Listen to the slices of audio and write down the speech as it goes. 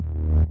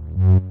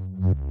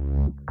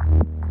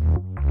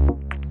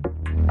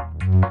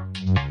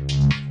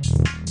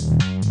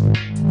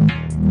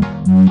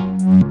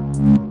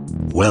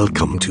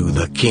Welcome to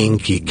the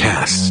Kinky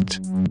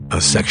Cast,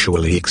 a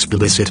sexually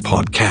explicit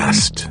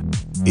podcast.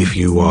 If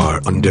you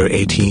are under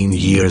 18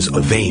 years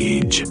of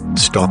age,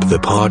 stop the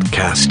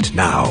podcast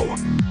now.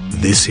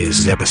 This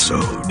is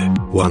episode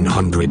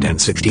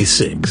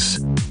 166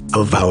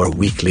 of our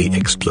weekly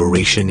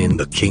exploration in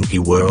the kinky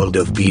world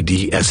of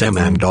BDSM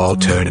and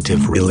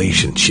alternative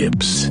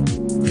relationships.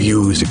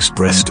 Views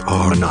expressed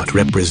are not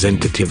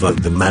representative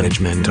of the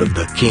management of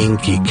the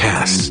Kinky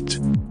Cast.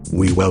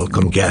 We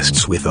welcome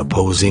guests with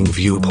opposing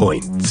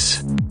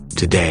viewpoints.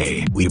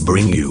 Today, we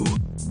bring you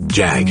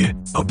Jag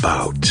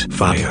About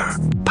Fire,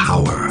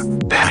 Power,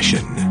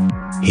 Passion.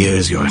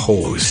 Here's your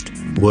host,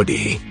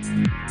 Woody.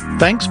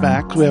 Thanks,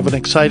 Max. We have an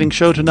exciting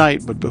show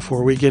tonight, but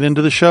before we get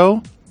into the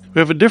show, we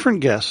have a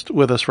different guest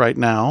with us right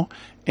now,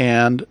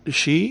 and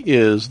she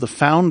is the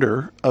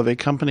founder of a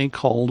company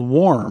called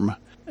Warm,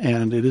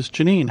 and it is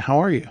Janine.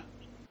 How are you?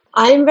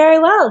 I'm very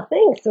well.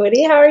 Thanks,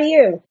 Woody. How are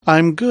you?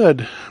 I'm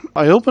good.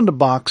 I opened a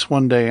box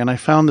one day and I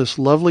found this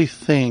lovely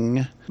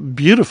thing,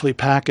 beautifully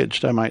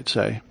packaged, I might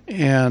say.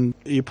 And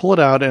you pull it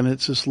out and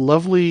it's this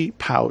lovely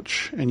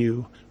pouch and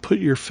you put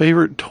your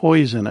favorite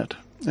toys in it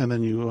and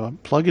then you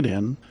plug it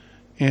in.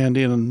 And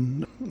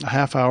in a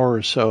half hour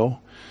or so,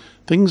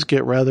 things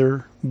get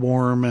rather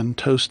warm and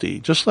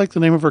toasty, just like the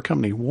name of our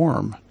company,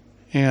 Warm.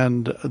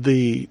 And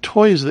the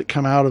toys that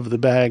come out of the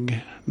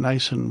bag,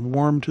 nice and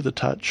warm to the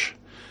touch,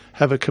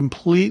 have a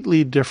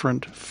completely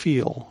different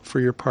feel for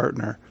your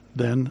partner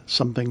than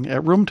something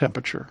at room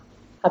temperature.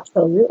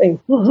 Absolutely.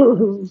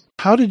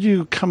 How did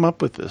you come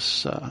up with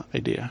this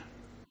idea?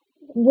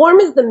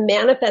 Warm is the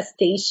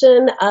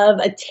manifestation of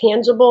a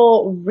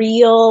tangible,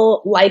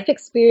 real life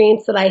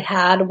experience that I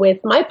had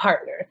with my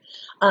partner,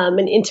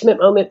 an intimate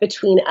moment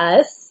between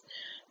us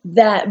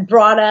that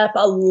brought up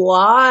a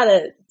lot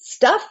of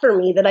stuff for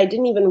me that I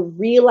didn't even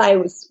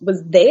realize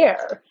was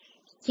there.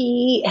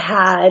 He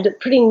had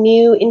pretty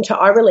new into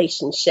our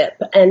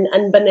relationship and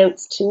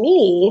unbeknownst to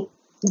me,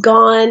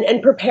 gone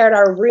and prepared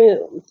our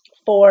room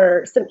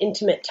for some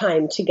intimate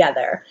time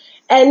together.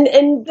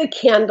 And the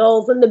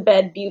candles and the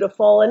bed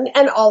beautiful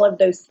and all of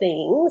those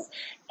things.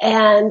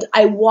 And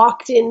I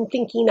walked in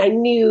thinking I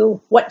knew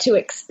what to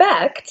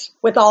expect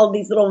with all of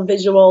these little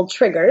visual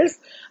triggers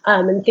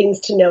and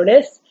things to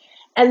notice.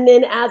 And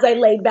then as I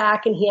laid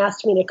back and he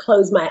asked me to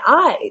close my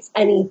eyes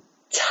and he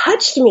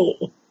touched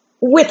me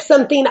with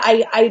something,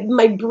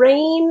 my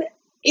brain,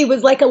 it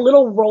was like a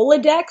little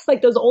Rolodex,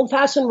 like those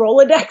old-fashioned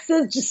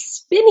Rolodexes, just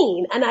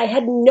spinning, and I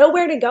had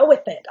nowhere to go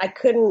with it. I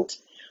couldn't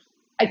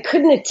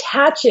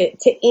attach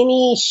it to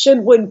any should,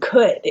 would,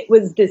 could. It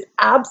was this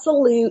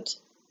absolute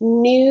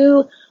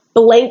new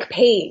blank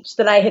page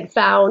that I had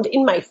found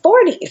in my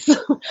 40s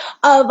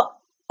of,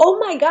 oh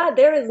my God,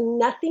 there is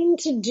nothing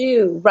to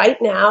do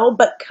right now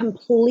but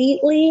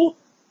completely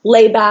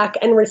lay back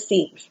and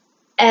receive.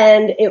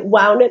 And it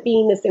wound up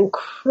being this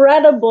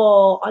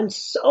incredible, on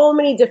so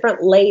many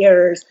different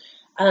layers,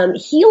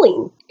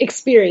 healing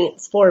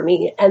experience for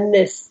me. And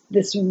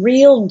this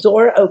real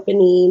door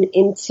opening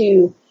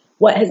into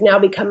what has now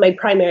become my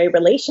primary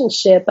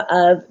relationship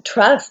of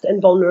trust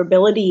and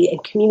vulnerability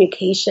and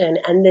communication,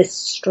 and this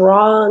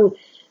strong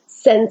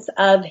sense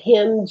of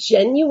him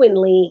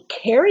genuinely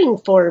caring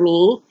for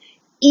me,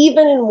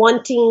 even in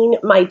wanting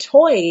my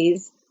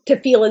toys to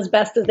feel as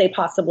best as they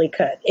possibly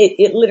could.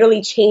 It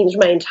literally changed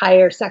my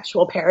entire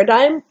sexual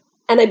paradigm,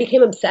 and I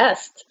became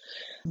obsessed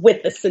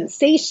with the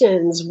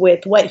sensations,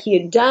 with what he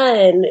had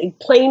done,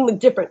 playing with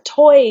different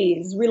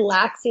toys,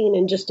 relaxing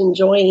and just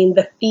enjoying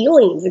the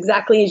feelings.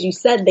 Exactly as you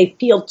said, they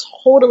feel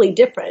totally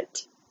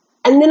different.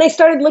 And then I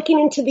started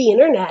looking into the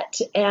internet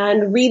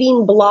and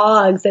reading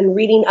blogs and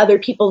reading other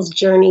people's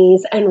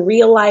journeys and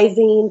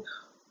realizing,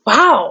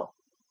 wow,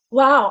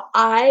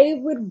 I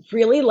would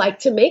really like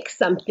to make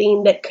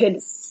something that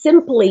could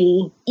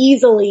simply,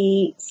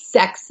 easily,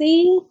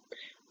 sexy,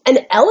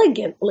 and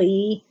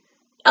elegantly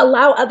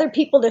allow other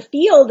people to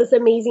feel this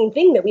amazing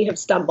thing that we have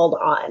stumbled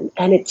on.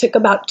 And it took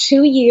about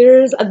 2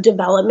 years of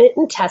development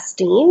and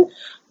testing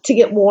to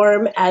get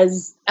Warm,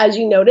 as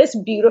you notice,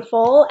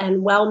 beautiful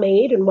and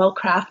well-made and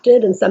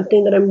well-crafted, and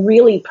something that I'm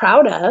really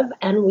proud of.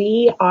 And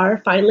we are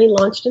finally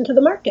launched into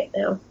the market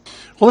now.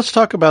 Well, let's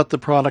talk about the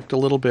product a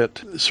little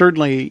bit.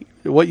 Certainly,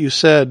 what you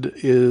said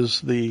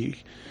is the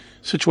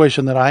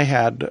situation that I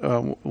had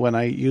when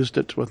I used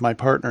it with my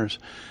partners.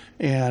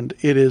 And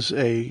it is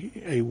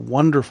a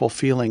wonderful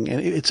feeling, and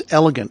it's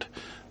elegant.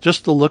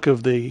 Just the look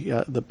of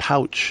the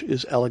pouch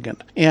is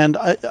elegant. And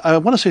I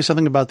want to say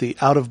something about the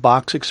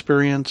out-of-box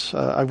experience.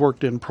 I've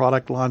worked in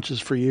product launches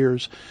for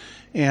years,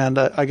 and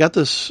I got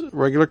this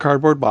regular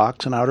cardboard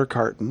box, an outer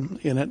carton,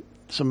 in it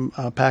some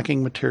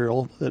packing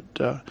material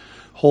that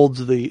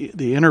holds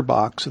the inner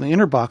box, and the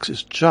inner box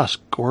is just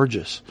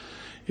gorgeous.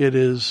 It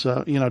is,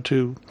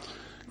 to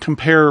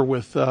compare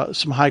with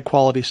some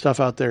high-quality stuff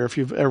out there. If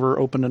you've ever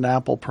opened an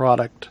Apple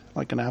product,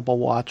 like an Apple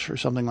Watch or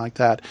something like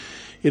that,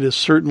 it is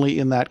certainly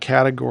in that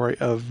category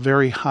of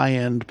very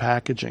high-end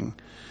packaging.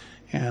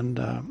 And,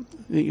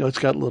 it's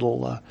got a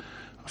little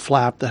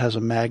flap that has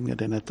a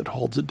magnet in it that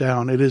holds it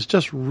down. It is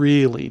just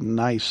really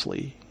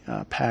nicely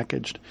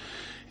packaged.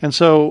 And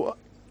so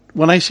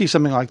when I see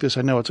something like this,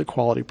 I know it's a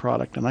quality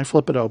product, and I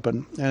flip it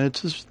open, and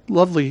it's this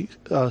lovely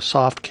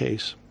soft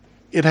case.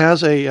 It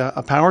has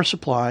a power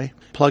supply,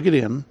 plug it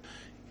in,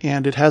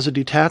 and it has a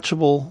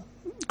detachable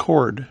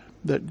cord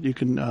that you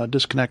can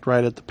disconnect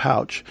right at the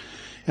pouch.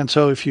 And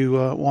so if you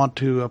want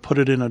to put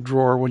it in a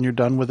drawer when you're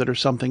done with it or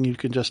something, you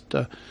can just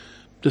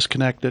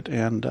disconnect it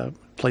and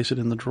place it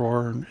in the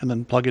drawer and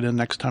then plug it in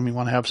next time you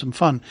want to have some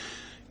fun.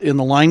 In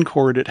the line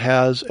cord, it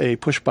has a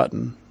push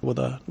button with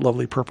a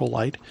lovely purple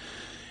light.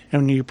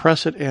 And when you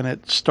press it, and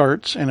it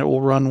starts, and it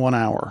will run 1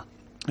 hour.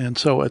 And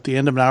so at the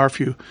end of an hour, if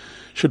you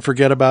should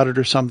forget about it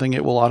or something,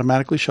 it will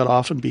automatically shut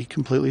off and be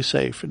completely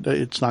safe.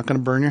 It's not going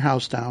to burn your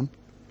house down.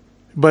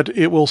 But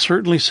it will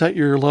certainly set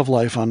your love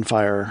life on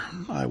fire.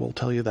 I will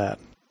tell you that.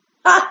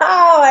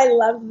 Oh, I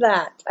love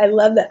that. I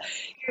love that.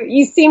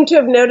 You seem to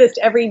have noticed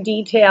every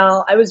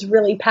detail I was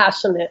really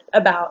passionate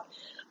about.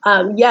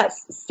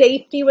 Yes,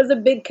 safety was a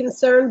big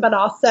concern, but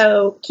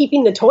also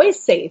keeping the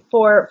toys safe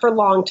for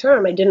long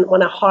term. I didn't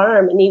want to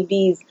harm any of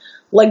these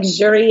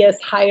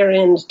luxurious higher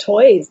end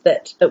toys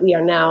that we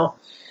are now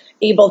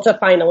able to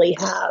finally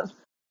have.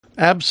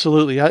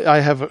 Absolutely. I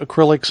have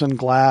acrylics and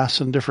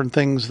glass and different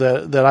things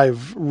that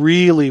I've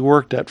really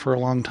worked at for a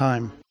long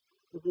time.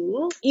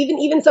 Mm-hmm.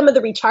 Even some of the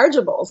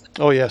rechargeables.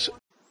 Oh, yes.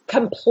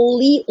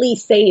 Completely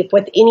safe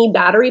with any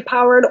battery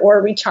powered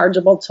or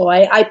rechargeable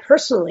toy. I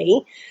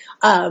personally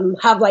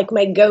have like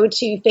my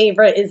go-to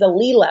favorite is a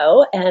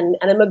Lilo, and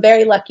I'm a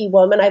very lucky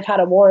woman. I've had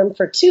a Warm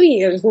for 2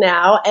 years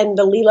now, and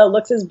the Lilo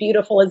looks as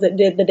beautiful as it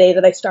did the day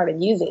that I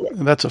started using it.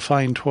 And that's a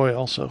fine toy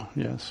also,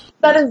 yes.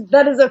 That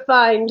is a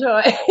fine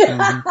toy.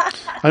 Mm-hmm.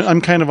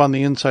 I'm kind of on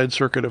the inside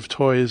circuit of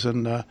toys,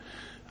 and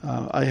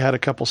I had a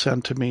couple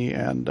sent to me,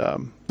 and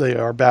they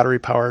are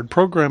battery-powered,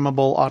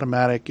 programmable,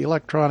 automatic,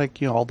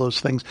 electronic, all those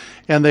things,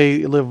 and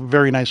they live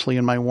very nicely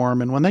in my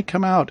Warm, and when they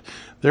come out,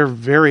 they're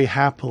very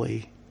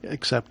happily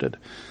accepted.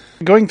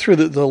 Going through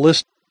the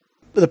list,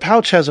 the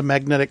pouch has a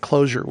magnetic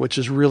closure, which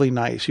is really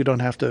nice. You don't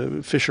have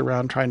to fish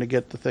around trying to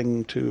get the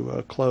thing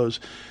to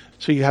close.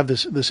 So you have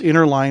this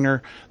inner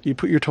liner. You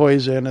put your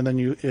toys in, and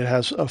then it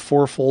has a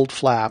 4-fold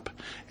flap,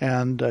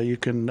 and you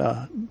can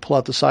pull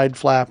out the side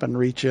flap and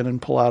reach in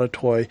and pull out a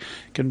toy. It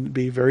can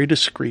be very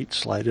discreet.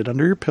 Slide it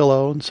under your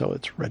pillow, and so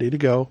it's ready to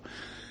go.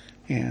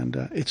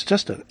 And it's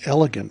just an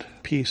elegant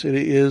piece.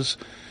 It's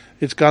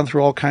gone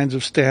through all kinds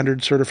of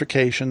standard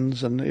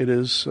certifications, and it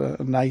is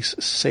a nice,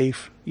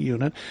 safe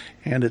unit.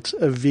 And it's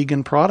a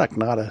vegan product,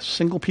 not a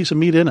single piece of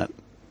meat in it.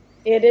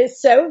 It is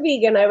so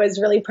vegan. I was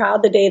really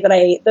proud the day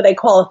that I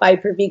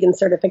qualified for vegan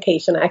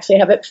certification. I actually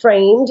have it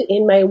framed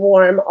in my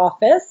Warm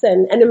office,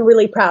 and I'm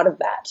really proud of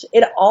that.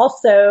 It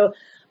also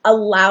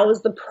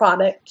allows the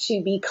product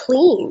to be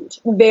cleaned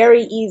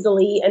very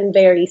easily and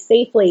very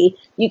safely.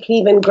 You can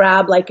even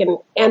grab like an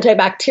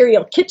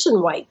antibacterial kitchen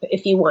wipe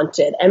if you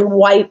wanted and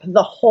wipe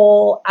the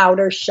whole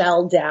outer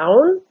shell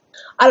down.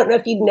 I don't know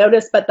if you'd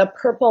noticed, but the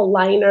purple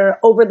liner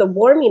over the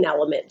warming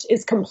element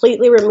is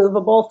completely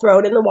removable. Throw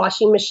it in the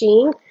washing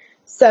machine.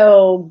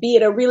 So be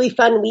it a really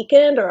fun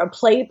weekend or a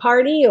play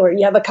party, or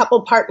you have a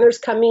couple partners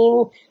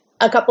coming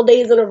a couple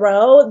days in a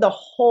row, the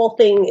whole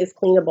thing is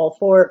cleanable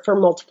for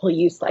multiple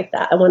use like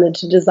that. I wanted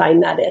to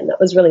design that in. That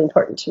was really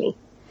important to me.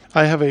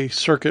 I have a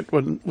circuit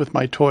with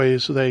my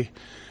toys. They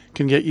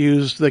can get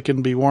used, they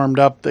can be warmed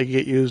up, they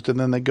get used, and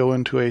then they go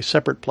into a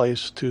separate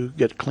place to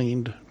get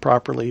cleaned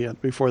properly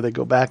before they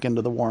go back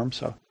into the Warm.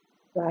 So,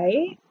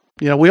 right?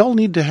 We all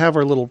need to have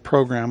our little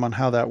program on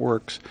how that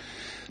works.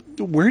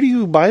 Where do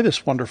you buy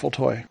this wonderful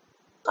toy?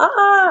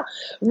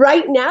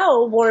 Right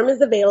now, Warm is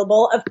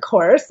available, of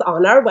course,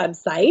 on our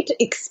website,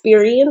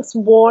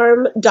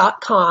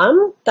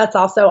 experiencewarm.com. That's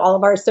also all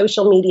of our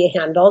social media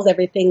handles.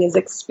 Everything is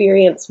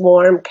Experience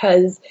Warm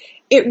because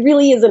it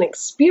really is an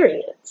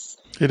experience.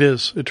 It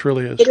is. It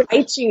truly is. It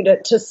invites you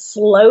to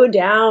slow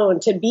down,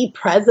 to be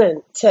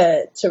present,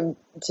 to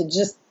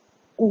just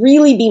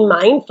really be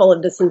mindful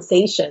of the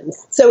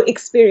sensations. So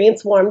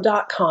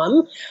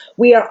experiencewarm.com.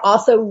 We are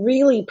also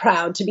really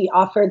proud to be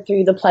offered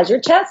through the Pleasure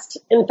Chest.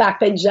 In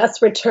fact, I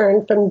just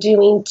returned from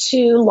doing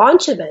 2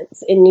 launch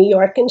events in New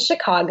York and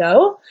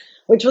Chicago,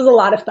 which was a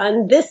lot of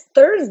fun. This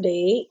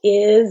Thursday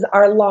is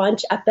our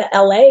launch at the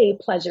LA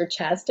Pleasure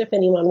Chest, if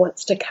anyone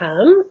wants to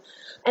come.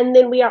 And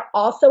then we are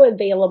also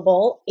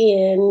available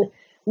in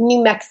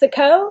New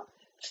Mexico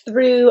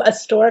through a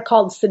store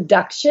called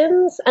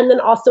Seductions, and then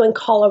also in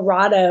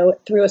Colorado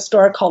through a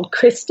store called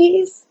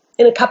Christie's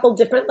in a couple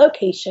different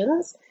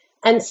locations.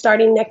 And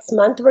starting next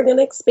month, we're going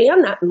to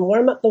expand that and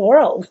warm up the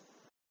world.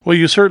 Well,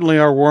 you certainly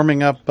are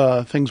warming up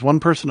things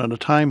one person at a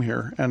time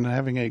here and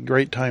having a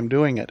great time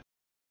doing it.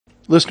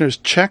 Listeners,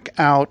 check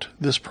out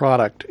this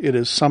product. It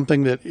is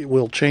something that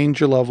will change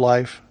your love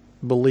life.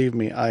 Believe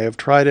me, I have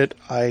tried it.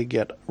 I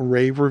get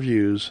rave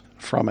reviews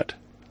from it.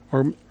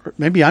 Or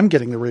maybe I'm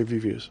getting the rave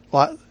reviews.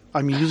 Well,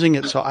 I'm using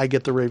it so I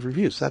get the rave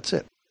reviews. That's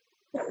it.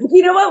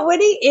 You know what,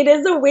 Woody? It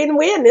is a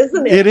win-win,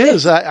 isn't it? It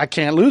is. I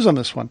can't lose on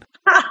this one.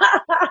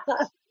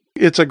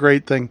 It's a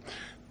great thing.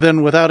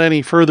 Then without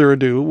any further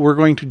ado, we're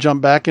going to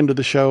jump back into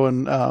the show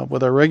and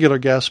with our regular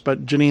guests.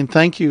 But Janine,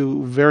 thank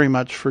you very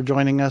much for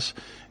joining us,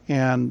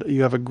 and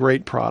you have a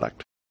great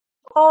product.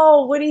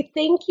 Oh, Woody,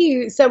 thank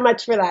you so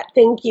much for that.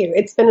 Thank you.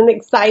 It's been an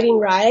exciting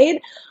ride.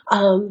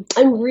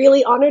 I'm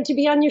really honored to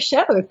be on your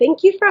show.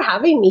 Thank you for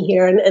having me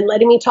here and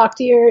letting me talk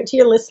to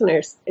your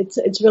listeners.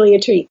 It's really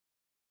a treat.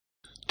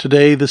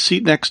 Today, the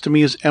seat next to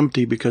me is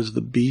empty because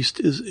the beast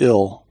is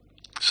ill.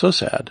 So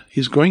sad.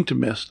 He's going to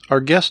miss our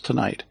guest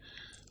tonight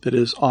that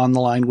is on the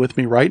line with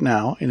me right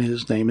now, and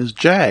his name is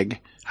Jag.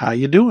 How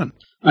you doing?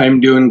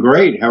 I'm doing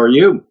great. How are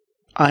you?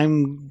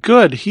 I'm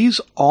good. He's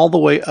all the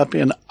way up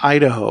in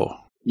Idaho.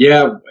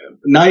 Yeah,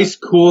 nice,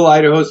 cool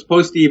Idaho. It's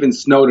supposed to even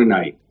snow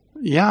tonight.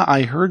 Yeah,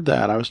 I heard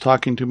that. I was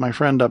talking to my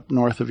friend up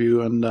north of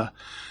you, and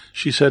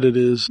she said it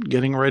is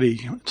getting ready.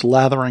 It's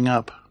lathering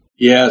up.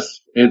 Yes,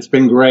 it's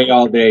been gray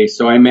all day,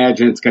 so I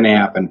imagine it's going to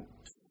happen.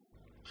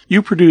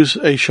 You produce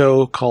a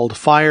show called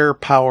Fire,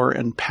 Power,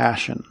 and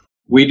Passion.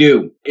 We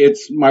do.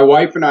 It's my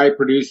wife and I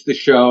produce the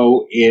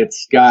show.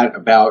 It's got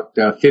about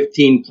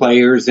 15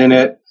 players in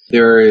it.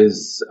 There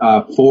is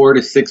 4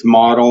 to 6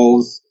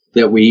 models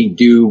that we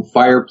do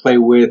fire play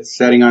with,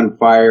 setting on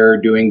fire,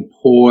 doing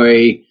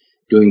poi,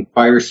 doing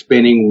fire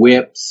spinning,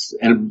 whips,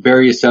 and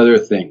various other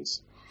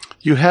things.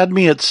 You had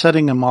me at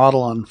setting a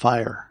model on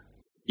fire.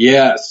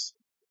 Yes.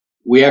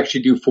 We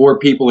actually do 4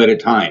 people at a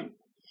time.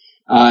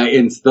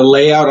 It's the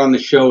layout on the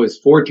show is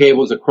 4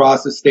 tables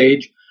across the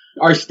stage.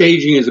 Our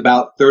staging is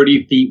about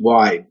 30 feet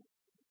wide.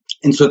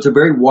 And so it's a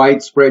very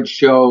widespread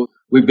show.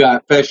 We've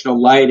got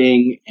professional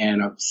lighting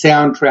and a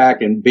soundtrack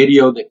and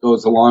video that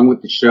goes along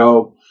with the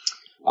show.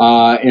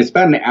 And it's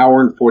about an hour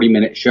and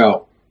 40-minute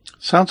show.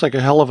 Sounds like a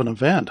hell of an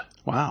event.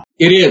 Wow.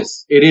 It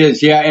is.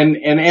 Yeah.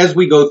 And as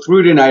we go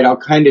through tonight, I'll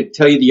kind of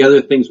tell you the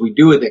other things we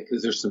do with it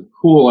because there's some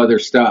cool other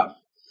stuff.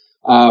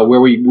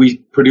 Where we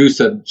produce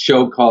a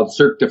show called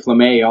Cirque de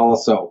Flamme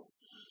also.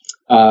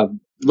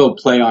 Little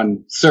play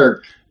on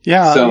Cirque.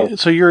 Yeah,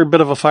 so you're a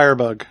bit of a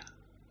firebug.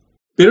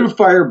 Bit of a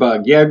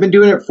firebug. Yeah, I've been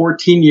doing it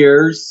 14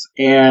 years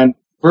and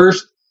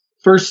first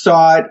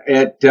saw it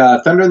at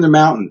Thunder in the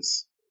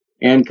Mountains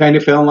and kind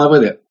of fell in love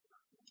with it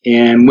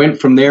and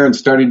went from there and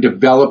started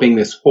developing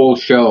this whole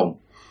show.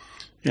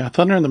 Yeah,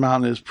 Thunder in the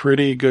Mountain is a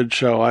pretty good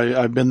show.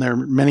 I've been there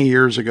many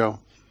years ago.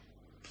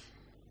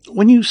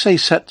 When you say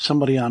set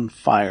somebody on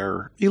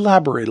fire,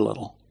 elaborate a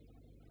little.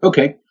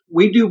 Okay.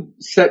 We do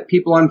set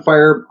people on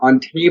fire on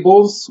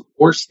tables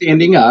or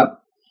standing up.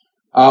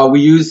 We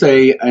use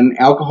an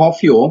alcohol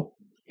fuel,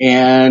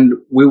 and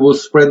we will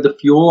spread the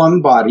fuel on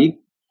the body,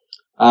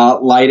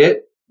 light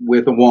it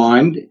with a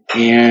wand,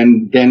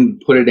 and then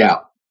put it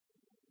out.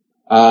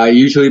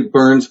 Usually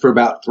burns for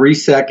about 3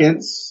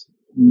 seconds.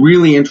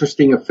 Really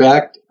interesting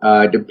effect.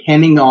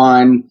 Depending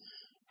on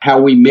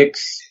how we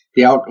mix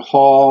the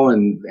alcohol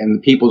and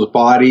the people's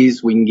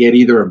bodies, we can get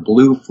either a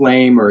blue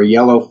flame or a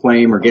yellow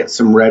flame or get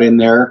some red in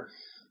there.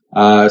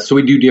 So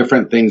we do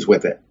different things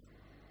with it.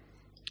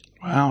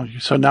 Wow.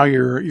 So now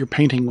you're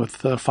painting with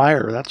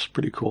fire. That's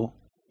pretty cool.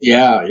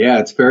 Yeah.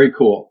 It's very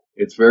cool.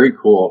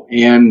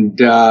 And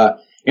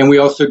we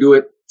also do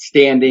it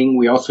standing.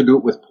 We also do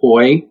it with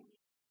poi.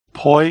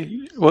 Poi?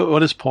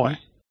 What is poi?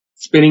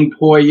 Spinning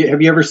poi.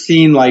 Have you ever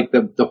seen like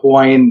the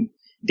Hawaiian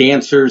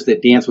dancers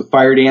that dance with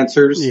fire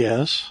dancers?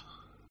 Yes.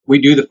 We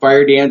do the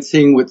fire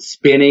dancing with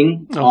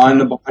spinning on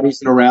the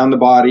bodies and around the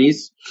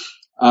bodies.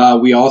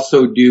 We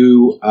also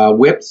do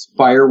whips,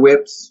 fire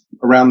whips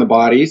around the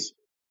bodies.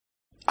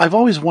 I've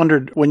always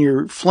wondered when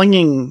you're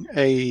flinging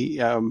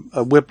a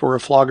whip or a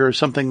flogger or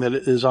something that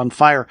is on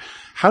fire,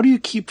 how do you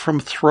keep from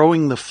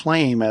throwing the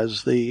flame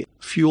as the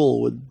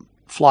fuel would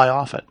fly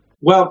off it?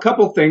 Well, a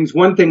couple things.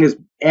 One thing is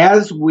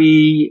as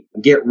we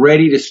get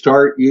ready to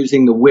start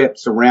using the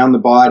whips around the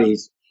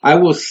bodies, I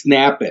will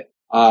snap it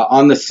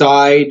on the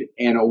side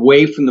and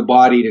away from the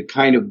body to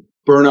kind of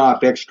burn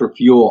off extra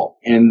fuel.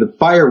 And the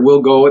fire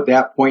will go at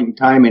that point in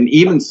time and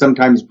even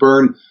sometimes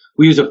burn.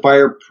 We use a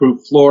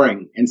fireproof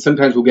flooring, and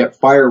sometimes we'll get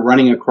fire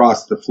running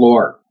across the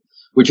floor,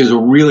 which is a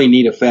really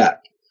neat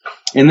effect.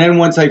 And then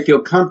once I feel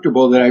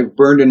comfortable that I've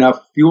burned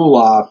enough fuel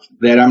off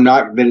that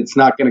it's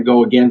not going to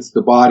go against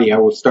the body, I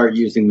will start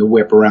using the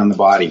whip around the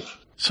body.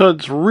 So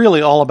it's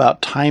really all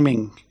about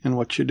timing in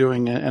what you're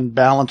doing and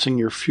balancing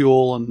your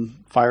fuel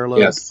and fire load.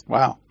 Yes.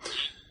 Wow.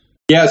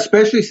 Yeah,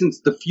 especially since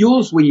the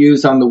fuels we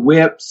use on the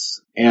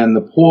whips and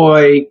the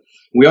poi,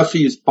 we also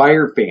use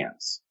fire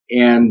fans.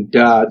 And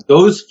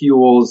those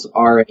fuels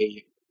are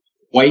a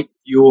white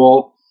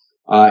fuel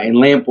and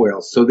lamp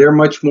oil. So they're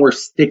much more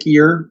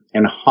stickier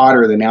and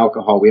hotter than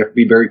alcohol. We have to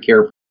be very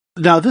careful.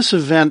 Now, this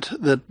event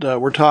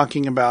that we're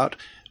talking about,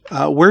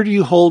 where do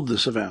you hold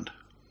this event?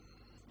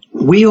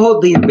 We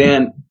hold the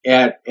event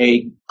at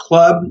a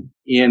club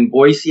in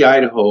Boise,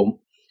 Idaho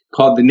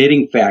called the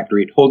Knitting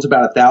Factory. It holds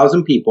about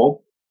 1,000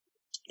 people.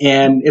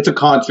 And it's a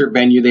concert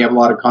venue. They have a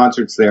lot of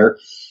concerts there.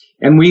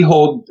 And we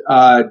hold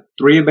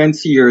 3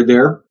 events a year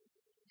there.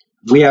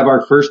 We have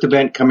our first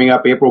event coming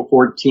up April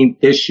 14th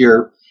this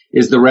year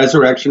is the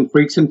Resurrection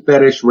Freaks and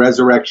Fetish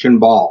Resurrection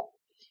Ball.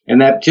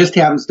 And that just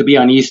happens to be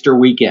on Easter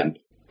weekend.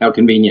 How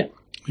convenient.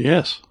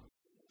 Yes.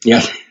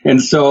 Yes.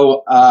 And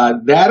so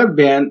that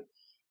event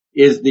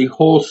is the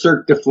whole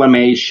Cirque du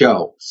Flame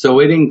show. So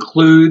it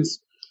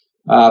includes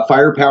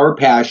Firepower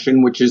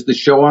Passion, which is the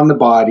show on the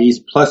bodies.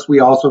 Plus,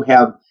 we also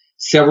have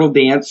several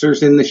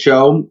dancers in the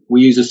show.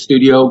 We use a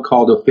studio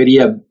called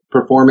Ophidia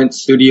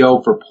Performance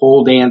Studio for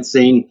pole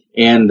dancing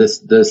and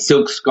the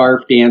silk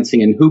scarf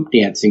dancing and hoop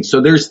dancing.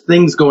 So there's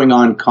things going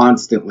on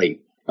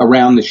constantly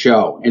around the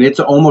show, and it's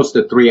almost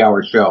a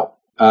 3-hour show.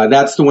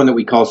 That's the one that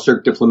we call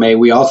Cirque du Flame.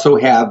 We also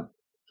have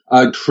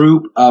a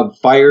troupe of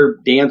fire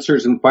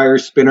dancers and fire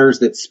spinners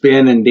that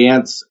spin and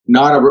dance,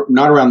 not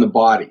around the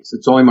bodies.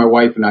 It's only my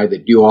wife and I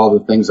that do all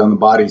the things on the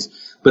bodies,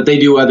 but they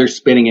do other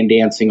spinning and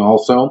dancing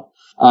also.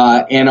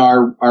 And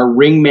our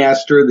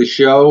ringmaster of the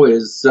show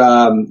is,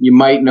 you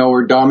might know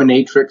her,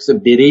 Dominatrix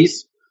of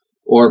Ditties,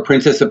 or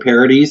Princess of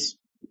Parodies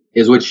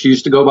is what she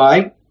used to go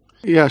by.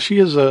 Yeah, she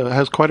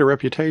has quite a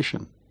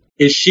reputation.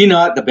 Is she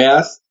not the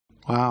best?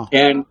 Wow.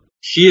 And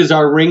she is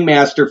our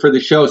ringmaster for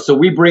the show. So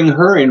we bring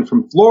her in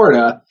from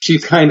Florida.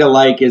 She's kind of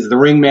like is the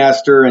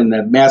ringmaster and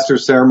the master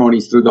of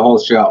ceremonies through the whole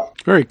show.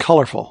 Very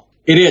colorful.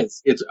 It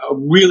is. It's a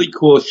really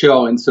cool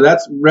show. And so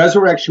that's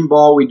Resurrection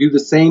Ball. We do the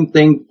same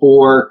thing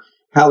for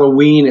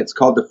Halloween. It's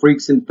called the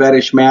Freaks and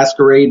Fetish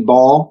Masquerade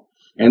Ball.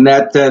 And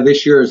that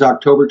this year is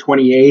October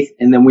 28th.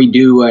 And then we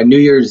do New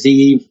Year's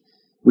Eve.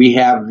 We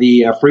have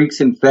the Freaks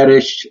and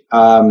Fetish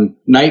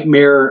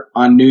Nightmare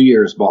on New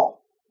Year's Ball.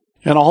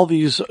 And all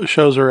these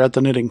shows are at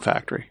the Knitting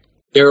Factory.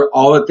 They're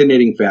all at the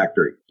Knitting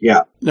Factory.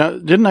 Yeah. Now,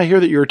 didn't I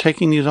hear that you were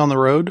taking these on the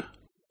road?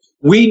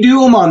 We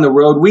do them on the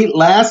road.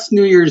 Last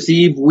New Year's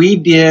Eve, we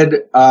did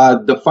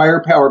the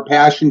Firepower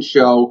Passion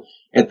show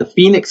at the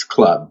Phoenix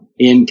Club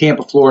in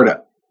Tampa,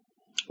 Florida,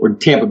 or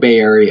Tampa Bay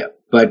area.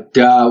 But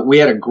we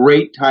had a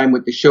great time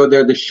with the show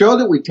there. The show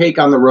that we take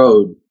on the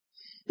road,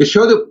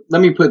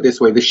 let me put it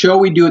this way, the show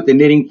we do at the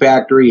Knitting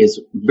Factory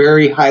is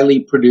very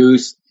highly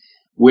produced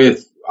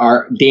with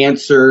our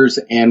dancers,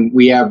 and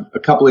we have a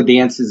couple of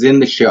dances in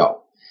the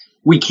show.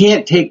 We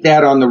can't take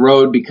that on the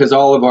road because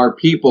all of our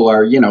people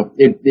are,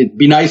 it'd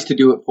be nice to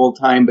do it full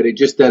time, but it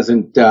just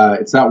doesn't,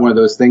 it's not one of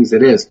those things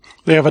that is.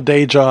 They have a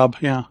day job,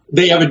 yeah.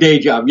 They have a day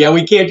job. Yeah,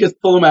 we can't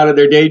just pull them out of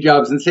their day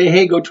jobs and say,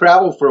 hey, go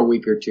travel for a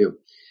week or two.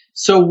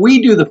 So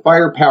we do the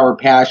Firepower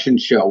Passion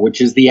show, which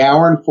is the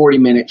hour and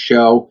 40-minute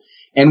show,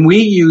 and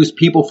we use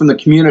people from the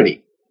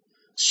community.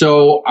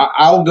 So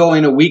I'll go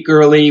in a week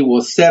early.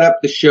 We'll set up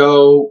the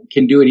show,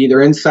 can do it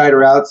either inside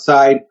or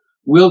outside.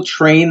 We'll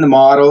train the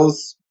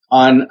models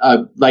on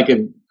a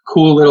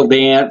cool little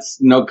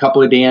dance, a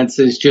couple of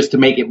dances just to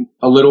make it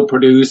a little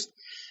produced.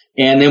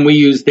 And then we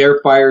use their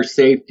fire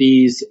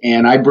safeties,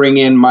 and I bring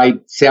in my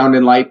sound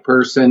and light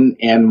person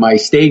and my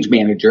stage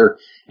manager,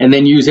 and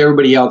then use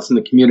everybody else in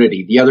the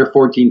community. The other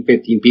 14,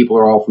 15 people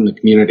are all from the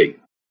community.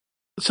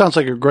 It sounds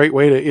like a great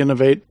way to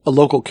innovate a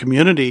local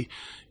community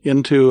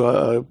into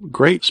a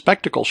great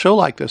spectacle show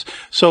like this.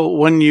 So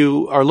when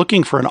you are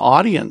looking for an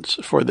audience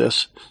for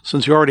this,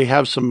 since you already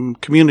have some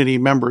community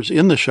members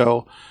in the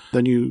show,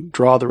 then you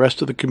draw the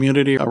rest of the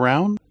community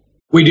around?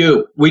 We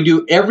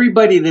do.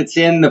 Everybody that's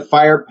in the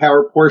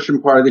Firepower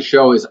portion part of the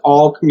show is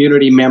all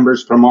community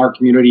members from our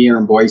community here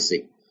in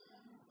Boise,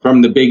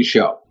 from the big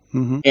show.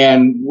 Mm-hmm.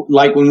 And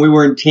like when we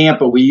were in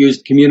Tampa, we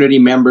used community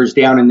members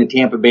down in the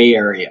Tampa Bay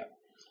area.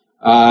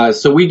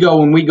 So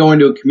when we go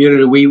into a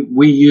community,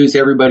 we use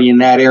everybody in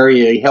that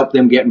area to help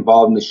them get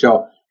involved in the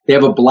show. They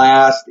have a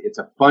blast. It's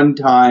a fun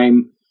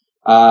time.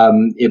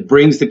 It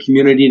brings the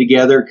community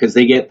together because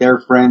they get their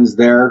friends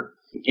there,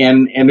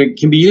 and it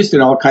can be used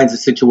in all kinds of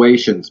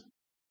situations.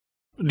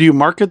 Do you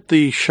market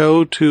the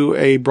show to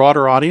a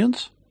broader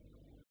audience?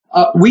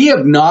 We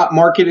have not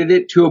marketed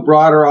it to a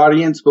broader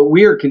audience, but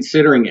we are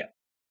considering it.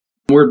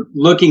 We're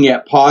looking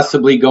at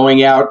possibly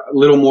going out a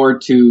little more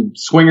to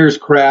swingers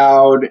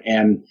crowd,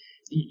 and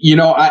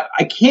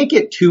I can't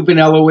get too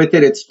vanilla with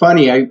it. It's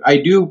funny. I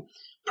do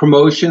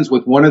promotions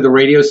with one of the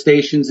radio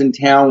stations in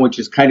town, which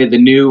is kind of the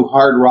new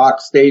hard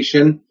rock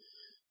station,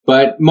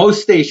 but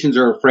most stations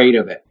are afraid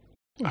of it.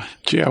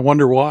 Gee, I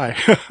wonder why.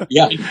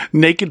 Yeah.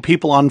 Naked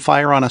people on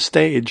fire on a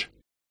stage.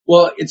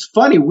 Well, it's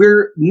funny.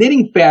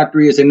 Knitting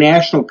Factory is a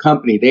national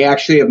company. They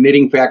actually have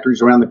knitting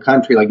factories around the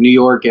country, like New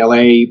York,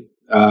 LA,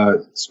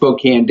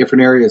 Spokane,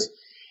 different areas.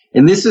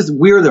 And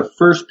we're the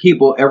first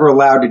people ever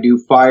allowed to do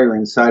fire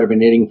inside of a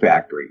knitting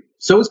factory.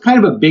 So it's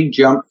kind of a big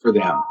jump for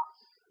them.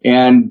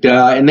 And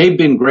they've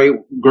been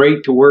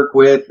great to work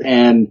with.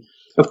 And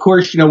of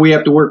course, we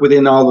have to work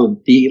within all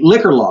of the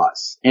liquor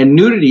laws, and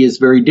nudity is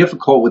very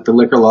difficult with the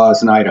liquor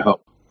laws in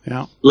Idaho.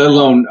 Yeah. Let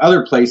alone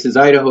other places.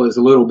 Idaho is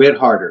a little bit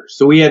harder.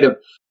 So we had to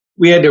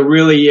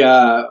really,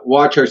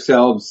 watch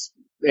ourselves,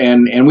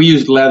 and we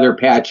used leather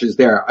patches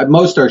there.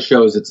 Most of our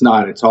shows, it's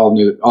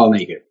all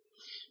naked.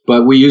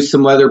 But we used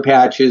some leather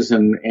patches,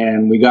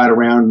 and we got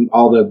around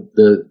all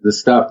the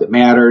stuff that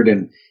mattered,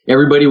 and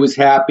everybody was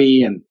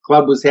happy, and the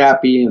club was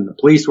happy, and the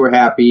police were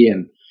happy,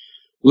 and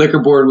liquor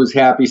board was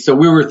happy. So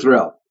we were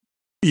thrilled.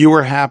 You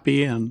were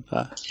happy, and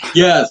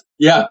yes,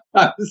 yeah.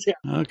 I was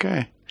happy.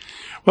 Okay.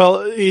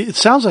 Well, it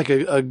sounds like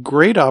a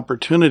great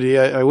opportunity.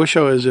 I wish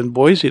I was in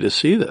Boise to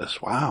see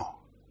this. Wow.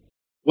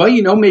 Well,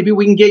 maybe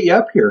we can get you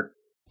up here.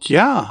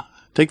 Yeah,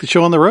 take the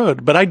show on the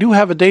road. But I do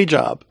have a day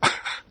job.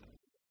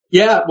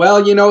 Yeah,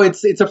 well,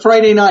 it's a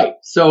Friday night,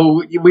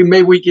 so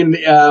we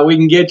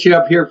can get you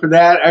up here for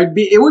that.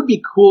 It would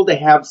be cool to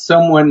have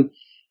someone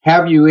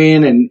have you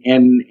in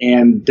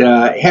and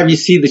have you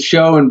see the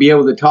show and be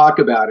able to talk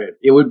about it.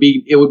 It would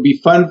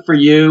be fun for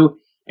you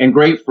and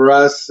great for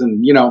us,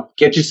 and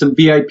get you some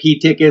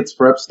VIP tickets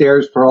for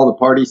upstairs for all the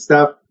party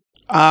stuff.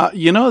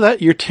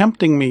 That you're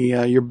tempting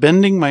me. You're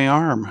bending my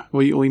arm.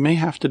 We may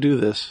have to do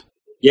this.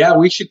 Yeah,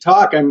 we should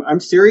talk. I'm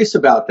serious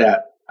about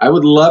that. I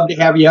would love to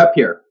have you up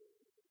here.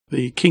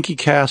 The Kinky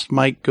Cast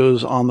mic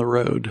goes on the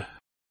road.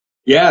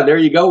 Yeah, there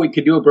you go. We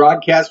could do a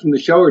broadcast from the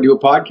show or do a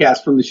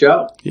podcast from the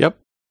show. Yep.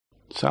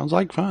 Sounds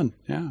like fun.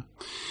 Yeah.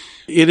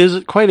 It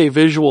is quite a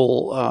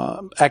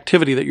visual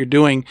activity that you're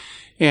doing.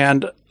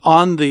 And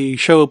on the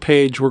show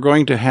page, we're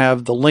going to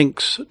have the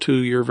links to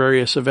your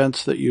various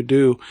events that you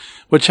do,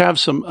 which have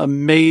some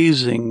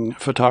amazing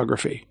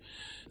photography.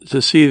 To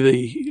see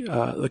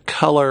the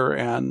color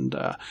and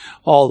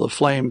all the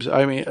flames.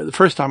 I mean, the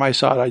first time I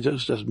saw it, I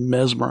was just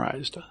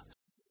mesmerized.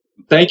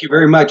 Thank you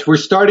very much. We're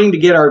starting to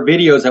get our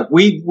videos up.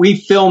 We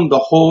filmed the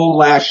whole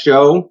last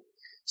show.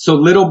 So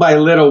little by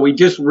little, we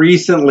just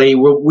recently,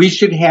 we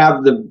should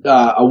have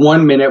a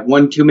 1 minute,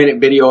 2 minute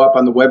video up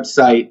on the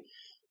website,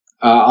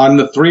 on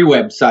the 3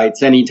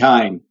 websites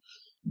anytime,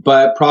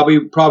 but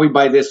probably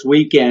by this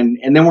weekend.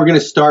 And then we're going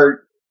to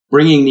start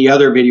bringing the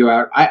other video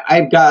out.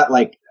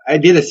 I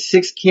did a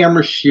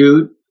 6-camera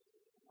shoot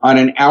on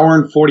an hour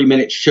and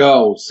 40-minute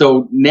show.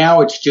 So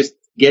now it's just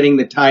getting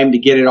the time to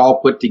get it all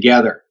put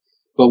together.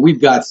 But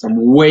we've got some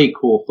way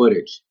cool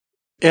footage.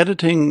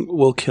 Editing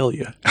will kill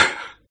you.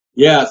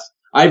 Yes.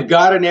 I've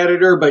got an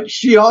editor, but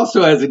she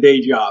also has a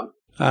day job.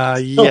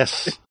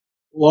 Yes.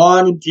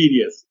 Long and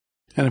tedious.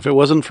 And if it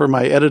wasn't for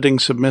my editing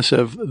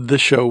submissive,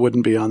 this show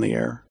wouldn't be on the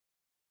air.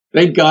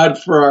 Thank God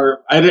for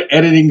our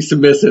editing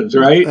submissives,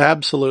 right?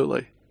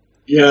 Absolutely.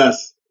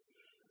 Yes.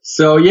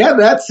 So yeah,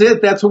 that's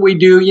it. That's what we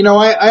do.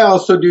 I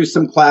also do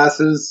some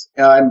classes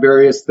and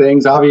various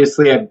things.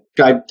 Obviously,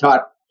 I've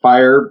taught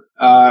fire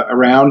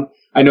around.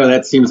 I know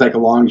that seems like a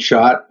long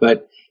shot,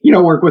 but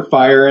work with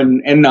fire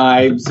and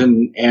knives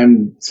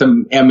and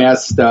some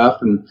MS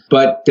stuff.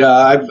 But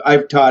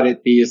I've taught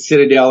at the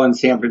Citadel in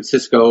San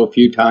Francisco a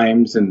few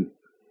times and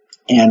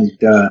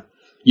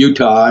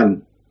Utah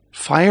and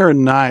fire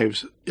and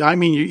knives. I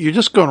mean, you're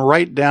just going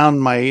right down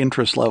my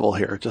interest level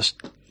here,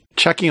 just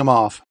checking them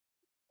off.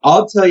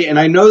 I'll tell you, and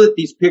I know that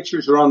these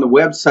pictures are on the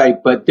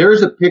website, but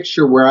there's a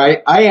picture where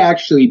I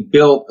actually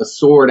built a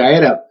sword. I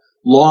had a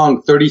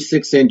long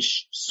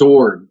 36-inch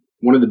sword,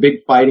 one of the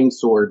big fighting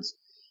swords,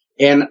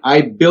 and I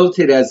built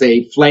it as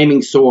a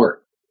flaming sword.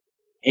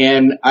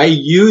 And I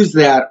use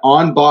that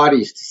on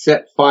bodies to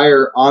set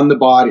fire on the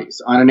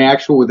bodies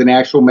with an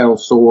actual metal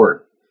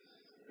sword.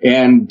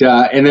 And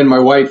then my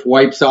wife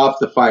wipes off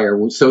the fire.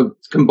 So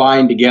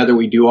combined together,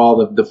 we do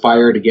all the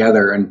fire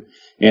together. And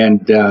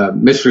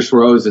Mistress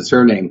Rose is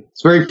her name.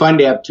 It's very fun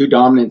to have 2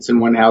 dominants in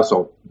one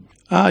household.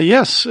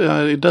 Yes,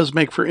 it does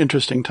make for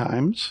interesting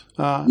times.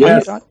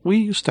 Yes. We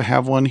used to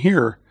have one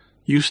here.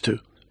 Used to.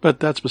 But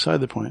that's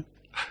beside the point.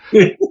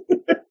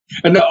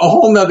 And a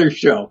whole nother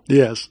show.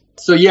 Yes.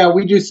 So yeah,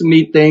 we do some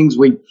neat things.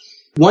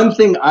 One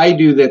thing I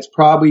do that's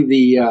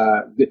probably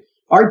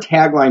our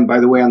tagline, by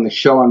the way, on the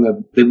show,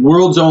 on the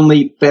world's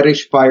only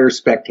fetish fire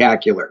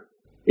spectacular,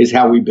 is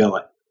how we bill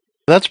it.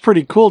 That's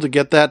pretty cool to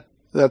get that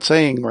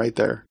saying right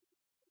there.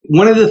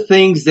 One of the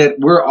things that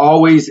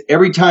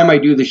every time I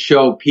do the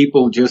show,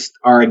 people just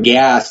are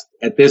aghast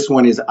at this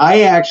one is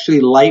I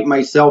actually light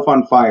myself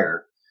on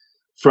fire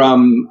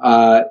from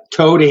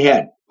toe to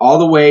head all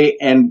the way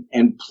and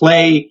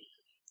play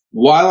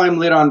while I'm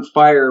lit on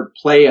fire,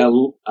 play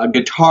a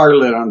guitar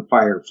lit on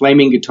fire,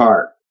 flaming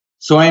guitar.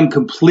 So I am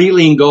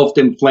completely engulfed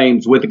in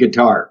flames with a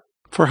guitar.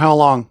 For how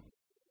long?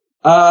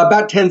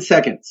 About 10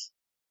 seconds.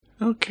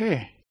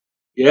 Okay.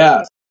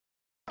 Yeah.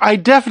 I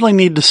definitely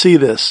need to see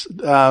this.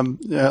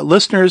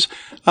 Listeners,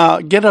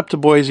 get up to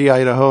Boise,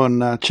 Idaho,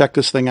 and check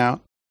this thing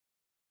out.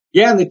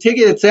 Yeah, and the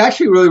ticket, it's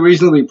actually really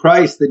reasonably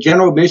priced. The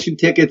general admission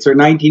tickets are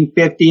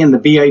 $19.50 and the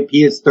VIP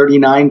is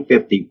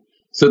 $39.50.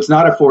 So it's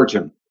not a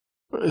fortune.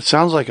 It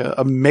sounds like an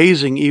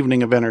amazing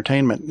evening of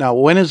entertainment. Now,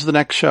 when is the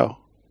next show?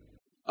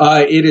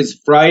 It is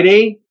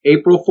Friday,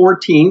 April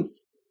 14th,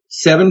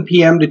 7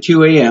 p.m. to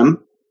 2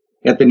 a.m.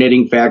 at the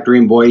Knitting Factory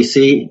in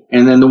Boise.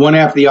 And then the one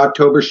after the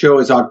October show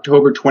is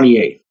October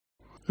 28th.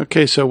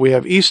 Okay, so we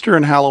have Easter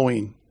and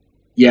Halloween.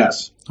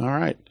 Yes. All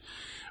right.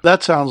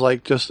 That sounds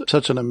like just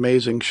such an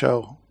amazing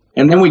show.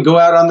 And then we go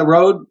out on the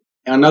road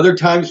on other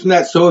times from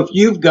that. So if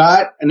you've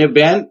got an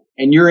event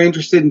and you're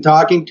interested in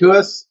talking to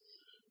us,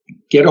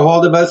 get a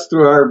hold of us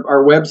through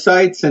our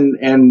websites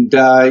and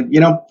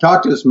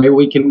talk to us. Maybe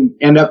we can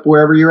end up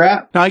wherever you're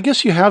at. Now, I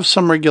guess you have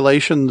some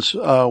regulations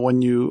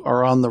when you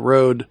are on the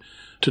road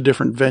to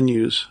different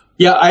venues.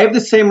 Yeah, I have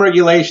the same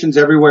regulations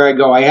everywhere I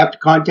go. I have to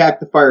contact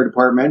the fire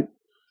department.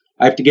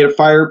 I have to get a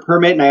fire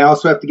permit, and I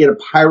also have to get a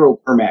pyro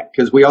permit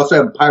because we also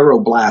have pyro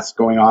blasts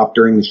going off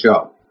during the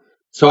show.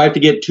 So I have to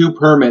get 2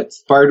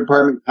 permits. Fire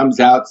department comes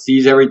out,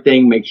 sees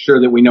everything, makes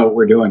sure that we know what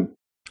we're doing.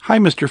 Hi,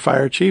 Mr.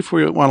 Fire Chief.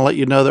 We want to let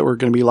you know that we're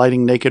going to be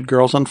lighting naked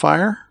girls on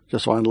fire.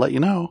 Just wanted to let you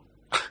know.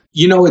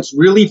 You know, it's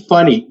really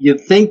funny.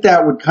 You'd think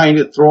that would kind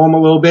of throw them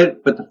a little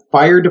bit, but the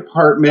fire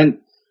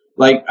department,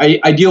 like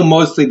I deal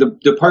mostly, the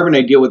department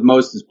I deal with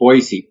most is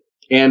Boise.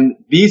 And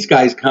these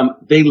guys come,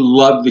 they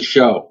love the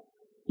show.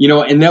 You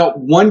know, and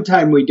one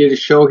time we did a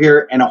show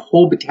here and a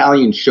whole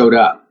battalion showed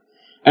up.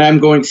 And I'm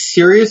going,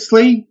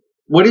 seriously?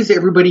 What is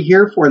everybody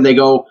here for? And they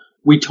go,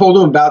 we told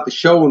them about the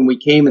show when we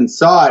came and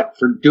saw it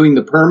for doing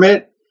the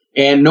permit,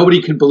 and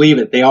nobody could believe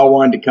it. They all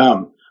wanted to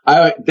come.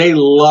 They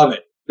love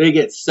it. They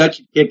get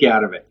such a kick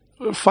out of it.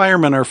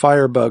 Firemen are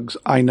firebugs.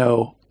 I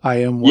know.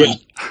 I am one. Yeah.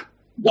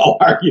 Oh,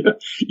 are you?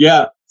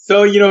 Yeah.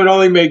 So, you know, it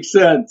only makes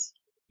sense.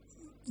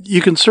 You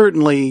can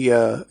certainly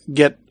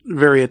get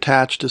very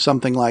attached to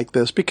something like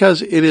this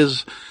because it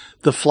is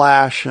the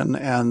flash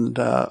and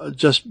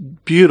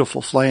just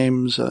beautiful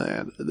flames.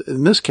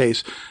 In this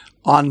case,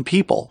 on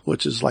people,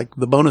 which is like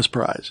the bonus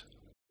prize.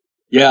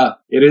 Yeah,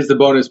 it is the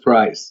bonus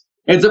prize.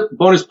 It's a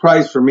bonus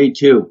prize for me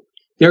too.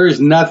 There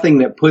is nothing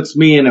that puts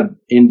me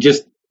in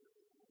just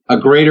a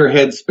greater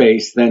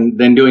headspace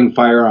than doing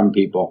fire on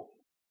people.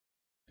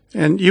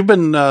 And you've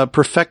been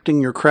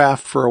perfecting your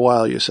craft for a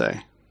while, you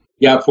say?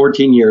 Yeah,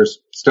 14 years.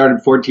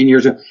 Started 14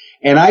 years ago.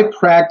 And I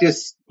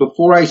practiced,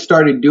 before I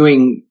started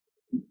doing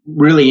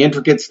really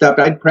intricate stuff,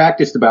 I'd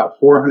practiced about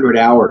 400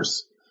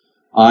 hours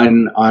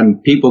on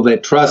people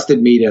that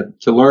trusted me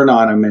to learn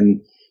on them.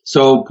 And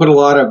so put a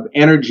lot of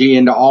energy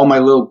into all my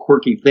little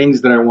quirky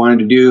things that I wanted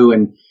to do.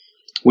 And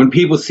when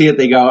people see it,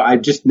 they go,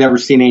 I've just never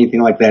seen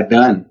anything like that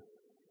done.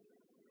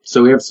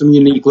 So we have some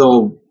unique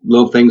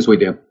little things we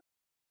do.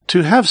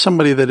 To have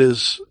somebody that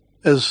is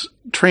as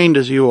trained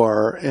as you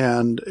are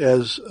and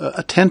as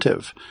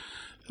attentive,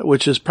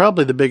 which is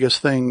probably the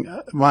biggest thing.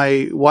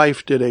 My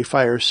wife did a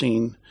fire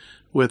scene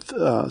with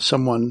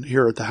someone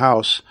here at the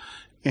house,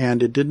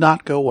 and it did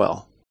not go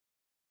well.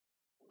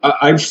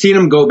 I've seen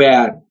them go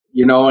bad,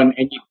 you know, and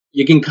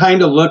you can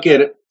kind of look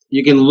at it.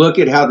 You can look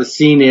at how the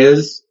scene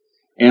is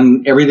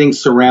and everything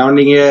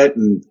surrounding it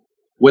and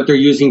what they're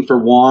using for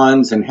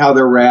wands and how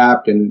they're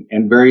wrapped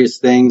and various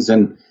things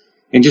and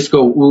just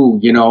go, ooh,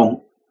 you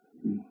know,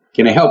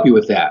 can I help you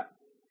with that?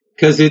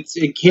 Because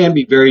it can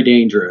be very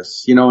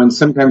dangerous, you know, and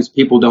sometimes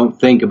people don't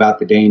think about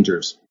the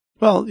dangers.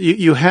 Well,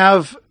 you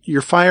have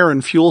your fire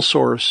and fuel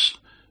source,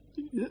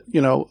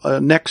 you know,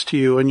 next to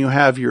you, and you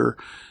have your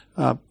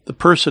the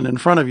person in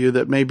front of you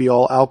that may be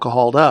all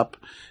alcoholed up.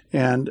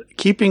 And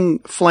keeping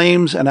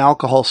flames and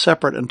alcohol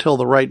separate until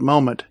the right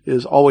moment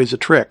is always a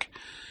trick.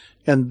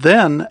 And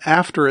then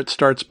after it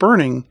starts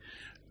burning,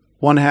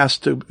 one has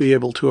to be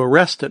able to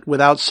arrest it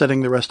without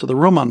setting the rest of the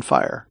room on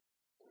fire.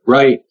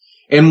 Right.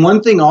 And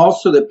one thing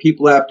also that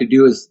people have to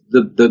do is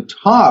the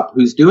top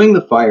who's doing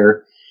the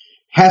fire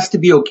has to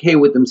be okay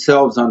with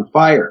themselves on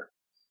fire.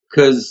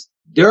 Because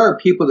there are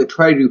people that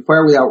try to do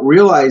fire without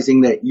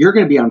realizing that you're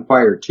going to be on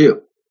fire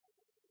too.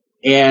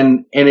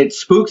 And it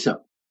spooks them.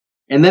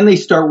 And then they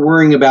start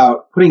worrying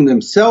about putting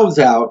themselves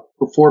out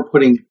before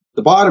putting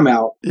the bottom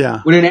out.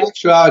 Yeah. When in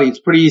actuality, it's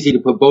pretty easy to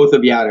put both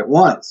of you out at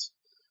once.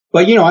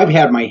 But, you know, I've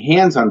had my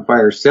hands on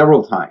fire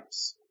several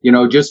times, you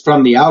know, just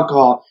from the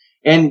alcohol.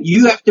 And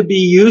you have to be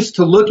used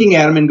to looking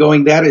at them and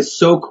going, that is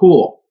so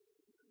cool.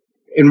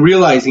 And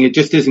realizing it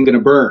just isn't going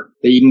to burn,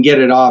 that you can get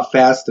it off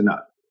fast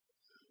enough.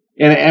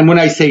 And when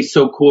I say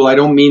so cool, I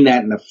don't mean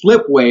that in a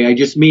flip way. I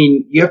just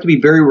mean you have to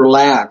be very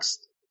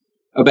relaxed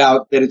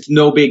about that it's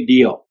no big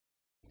deal.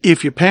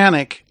 If you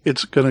panic,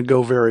 it's going to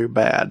go very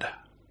bad.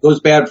 It goes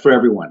bad for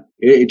everyone.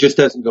 It just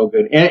doesn't go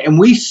good. And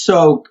we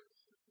soak,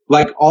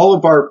 like all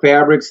of our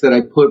fabrics that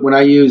I put, when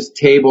I use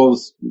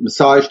tables,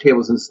 massage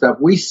tables and stuff,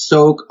 we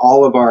soak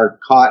all of our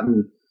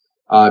cotton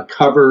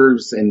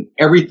covers and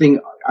everything,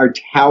 our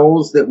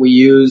towels that we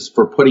use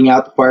for putting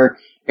out the fire,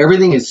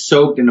 everything is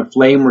soaked in a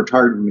flame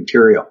retardant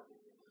material.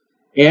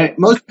 And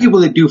most people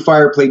that do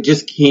fire play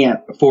just can't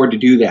afford to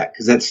do that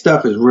because that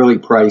stuff is really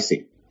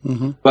pricey.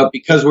 Mm-hmm. But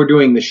because we're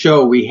doing the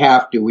show, we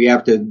have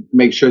to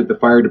make sure that the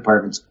fire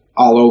departments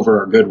all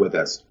over are good with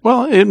us.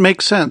 Well, it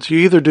makes sense. You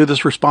either do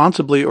this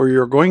responsibly or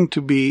you're going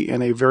to be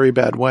in a very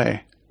bad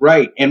way.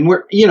 Right. And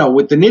we're, you know,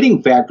 with the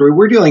Knitting Factory,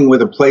 we're dealing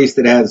with a place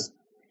that has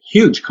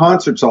huge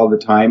concerts all the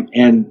time.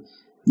 And,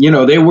 you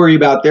know, they worry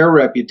about their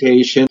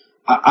reputation.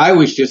 I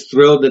was just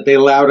thrilled that they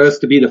allowed us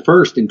to be the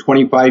first in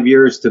 25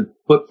 years to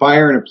put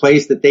fire in a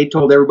place that they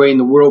told everybody in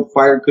the world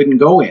fire couldn't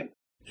go in.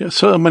 Yeah,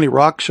 so many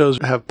rock shows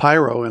have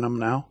pyro in them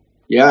now.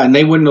 Yeah, and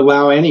they wouldn't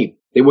allow any.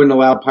 They wouldn't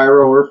allow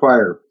pyro or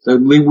fire. So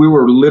we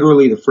were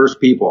literally the first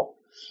people.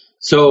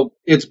 So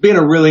it's been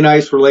a really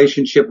nice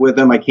relationship with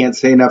them. I can't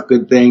say enough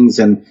good things.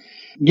 And,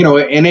 you know,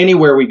 and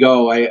anywhere we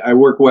go, I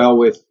work well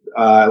with,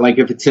 like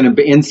if it's an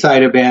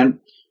inside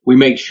event, we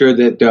make sure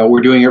that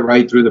we're doing it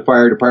right through the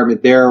fire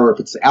department there. Or if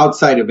it's an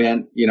outside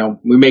event, you know,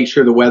 we make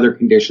sure the weather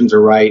conditions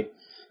are right.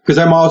 Because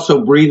I'm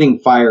also breathing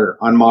fire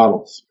on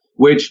models,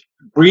 which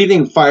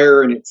breathing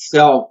fire in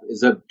itself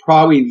is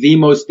probably the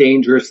most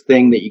dangerous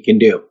thing that you can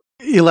do.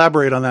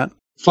 Elaborate on that.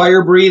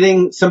 Fire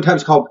breathing,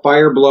 sometimes called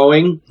fire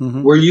blowing,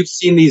 where you've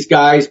seen these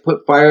guys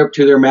put fire up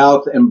to their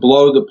mouth and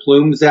blow the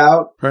plumes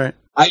out. Right.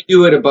 I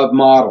do it above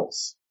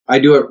models. I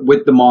do it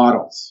with the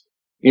models.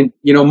 And,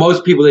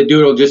 most people that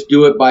do it will just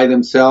do it by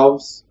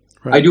themselves.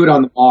 Right. I do it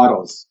on the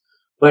models.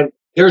 But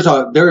there is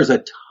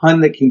a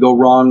ton that can go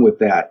wrong with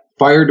that.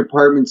 Fire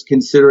departments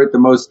consider it the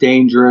most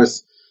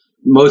dangerous.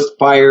 Most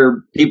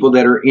fire people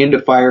that are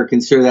into fire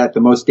consider that the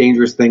most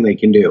dangerous thing they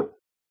can do.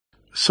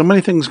 So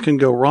many things can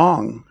go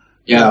wrong.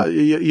 Yeah.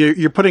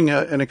 You're putting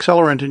an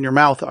accelerant in your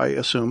mouth, I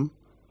assume.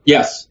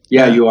 Yes.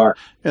 Yeah, you are.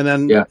 And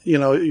then,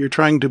 you're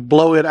trying to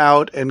blow it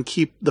out and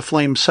keep the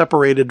flame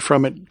separated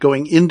from it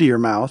going into your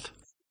mouth.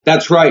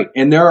 That's right.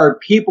 And there are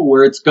people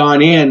where it's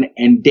gone in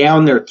and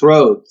down their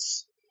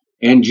throats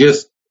and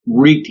just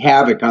wreaked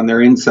havoc on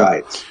their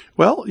insides.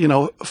 Well,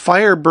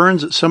 fire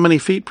burns at so many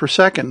feet per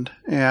second.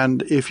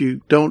 And if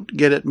you don't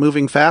get it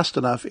moving fast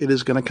enough, it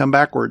is going to come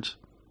backwards.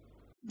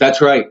 That's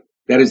right.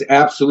 That is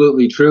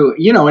absolutely true.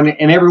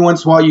 And every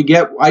once in a while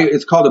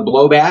it's called a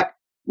blowback,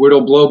 where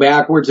it'll blow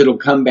backwards, it'll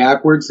come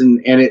backwards,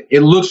 and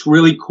it looks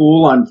really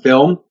cool on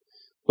film.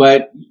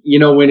 But,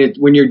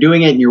 when you're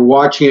doing it and you're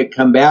watching it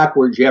come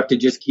backwards, you have to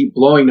just keep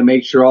blowing to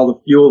make sure all the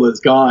fuel is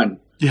gone.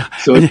 Yeah.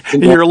 So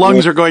and your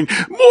lungs are going,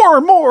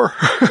 more.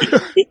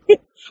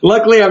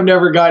 Luckily, I've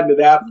never gotten to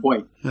that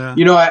point.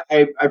 Yeah.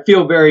 I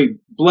feel very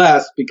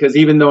blessed because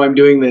even though I'm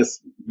doing this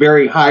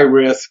very high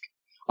risk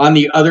on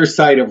the other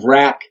side of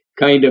rack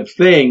kind of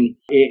thing,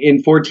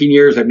 in 14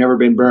 years, I've never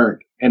been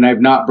burned, and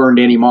I've not burned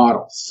any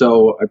models.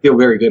 So I feel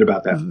very good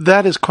about that.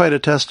 That is quite a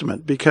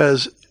testament,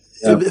 because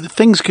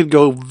things could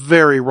go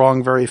very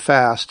wrong very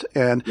fast,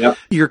 and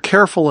you're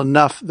careful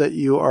enough that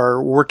you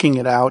are working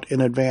it out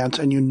in advance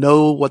and you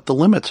know what the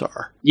limits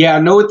are. Yeah,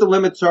 I know what the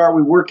limits are.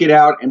 We work it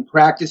out and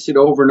practice it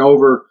over and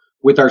over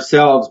with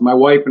ourselves, my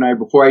wife and I,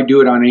 before I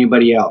do it on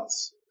anybody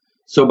else.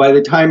 So by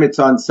the time it's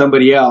on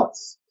somebody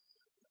else,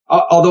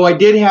 although I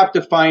did have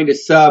to find a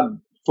sub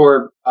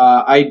for,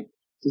 I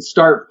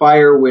start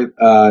fire with,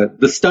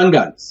 the stun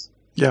guns.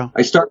 Yeah.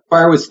 I start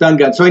fire with stun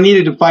guns. So I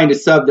needed to find a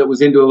sub that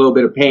was into a little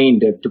bit of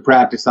pain to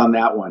practice on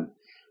that one.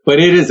 But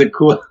it is a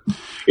cool,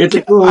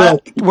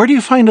 where do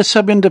you find a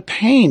sub into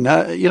pain?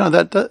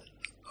 That's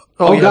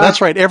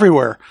right.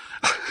 Everywhere.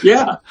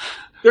 Yeah.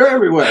 They're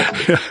everywhere.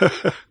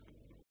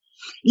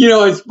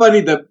 It's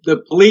funny,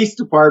 the police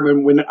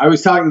department, when I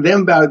was talking to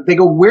them about it, they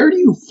go, where do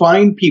you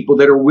find people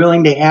that are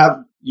willing to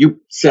have you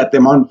set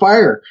them on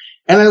fire?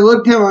 And I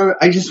looked at him,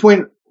 I just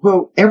went,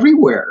 well,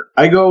 everywhere.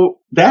 I go,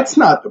 that's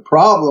not the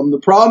problem. The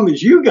problem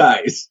is you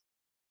guys.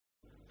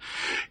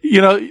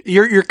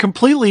 You're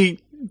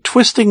completely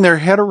twisting their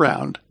head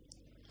around.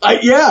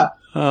 Yeah.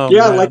 Oh,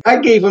 yeah. Man. Like I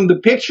gave them the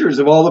pictures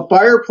of all the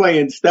fire play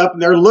and stuff,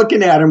 and they're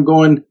looking at them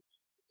going,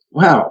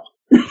 wow.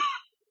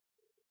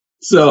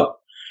 So,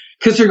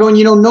 cause they're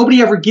going,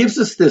 nobody ever gives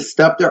us this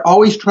stuff. They're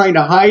always trying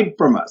to hide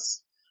from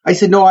us. I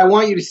said, no, I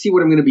want you to see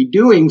what I'm going to be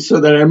doing so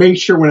that I make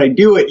sure when I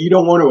do it, you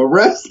don't want to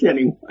arrest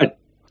anyone.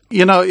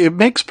 It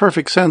makes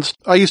perfect sense.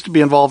 I used to be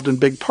involved in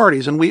big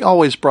parties, and we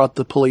always brought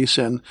the police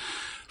in.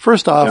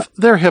 First off,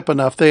 they're hip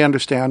enough. They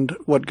understand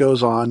what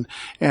goes on.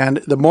 And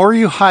the more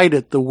you hide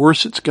it, the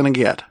worse it's going to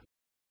get.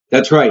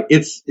 That's right.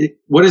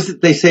 What is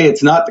it they say?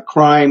 It's not the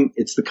crime,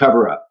 it's the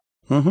cover-up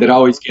that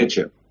always gets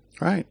you.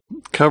 Right.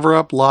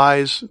 Cover-up,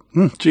 lies.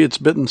 Gee, it's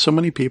bitten so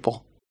many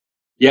people.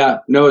 Yeah.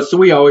 No, so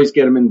we always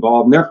get them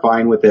involved, and they're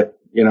fine with it.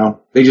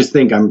 They just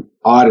think I'm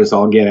odd as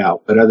all get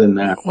out. But other than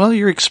that. Well,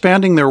 you're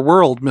expanding their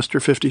world,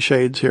 Mr. 50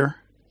 Shades here.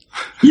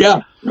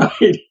 Yeah,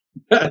 right.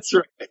 That's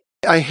right.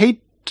 I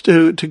hate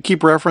to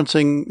keep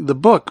referencing the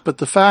book, but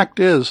the fact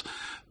is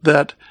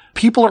that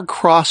people are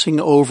crossing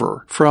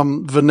over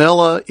from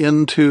vanilla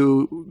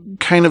into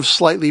kind of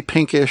slightly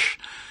pinkish,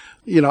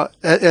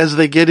 as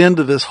they get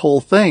into this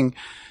whole thing.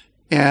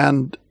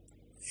 And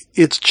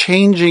it's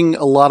changing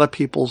a lot of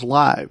people's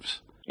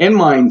lives. And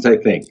minds, I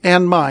think.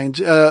 And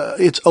minds.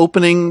 It's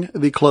opening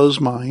the closed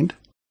mind.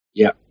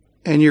 Yeah.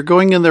 And you're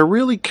going in there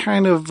really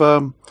kind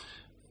of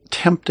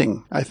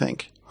tempting, I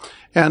think.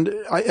 And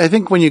I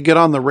think when you get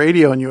on the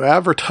radio and you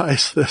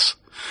advertise this,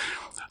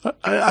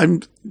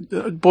 I'm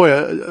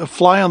a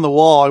fly on the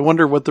wall. I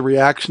wonder what the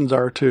reactions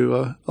are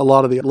to a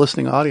lot of the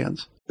listening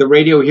audience. The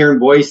radio here in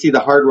Boise, the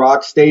Hard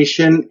Rock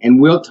station,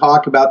 and we'll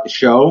talk about the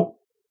show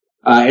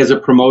as a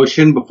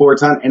promotion before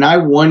it's on. And I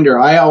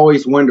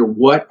always wonder,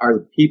 what are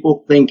the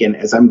people thinking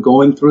as I'm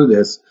going through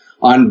this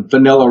on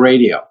vanilla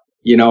radio,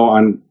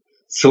 on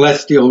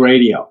celestial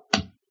radio.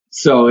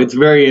 So it's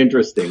very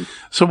interesting.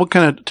 So what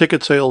kind of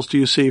ticket sales do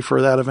you see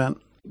for that event?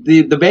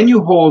 The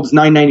venue holds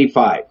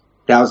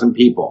 995,000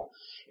 people.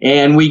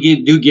 And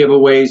we do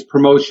giveaways,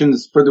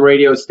 promotions for the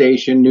radio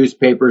station,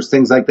 newspapers,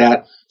 things like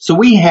that. So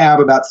we have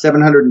about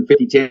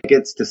 750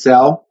 tickets to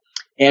sell.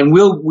 And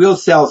we'll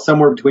sell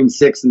somewhere between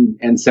 6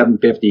 and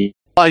 750.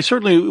 I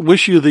certainly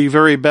wish you the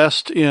very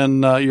best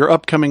in your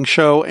upcoming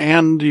show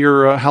and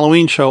your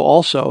Halloween show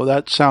also.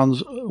 That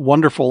sounds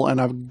wonderful,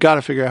 and I've got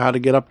to figure out how to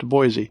get up to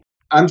Boise.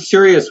 I'm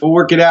serious. We'll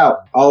work it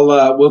out.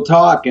 We'll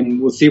talk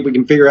and we'll see if we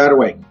can figure out a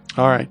way.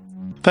 All right.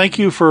 Thank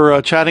you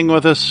for chatting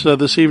with us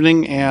this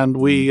evening, and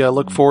we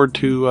look forward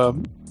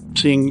to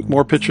seeing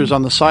more pictures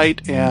on the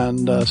site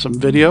and some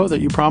video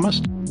that you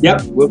promised.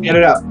 Yep, we'll get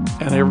it up.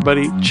 And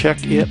everybody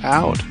check it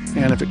out.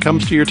 And if it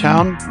comes to your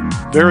town,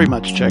 very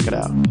much check it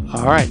out.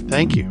 All right.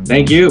 Thank you.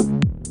 Thank you.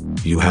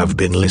 You have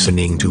been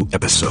listening to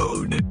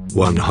episode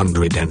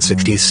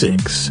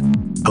 166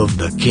 of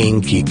the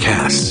Kinky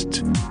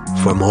Cast.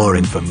 For more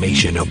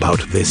information about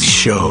this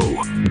show,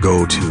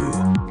 go to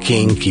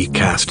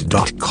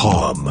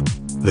kinkycast.com.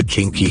 The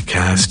Kinky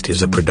Cast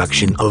is a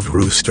production of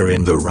Rooster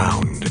in the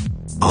Round.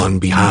 On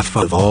behalf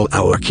of all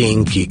our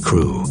Kinky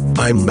crew,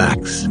 I'm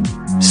Max.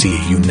 See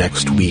you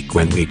next week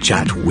when we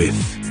chat with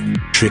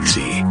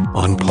Trixie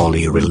on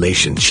poly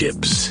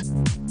relationships.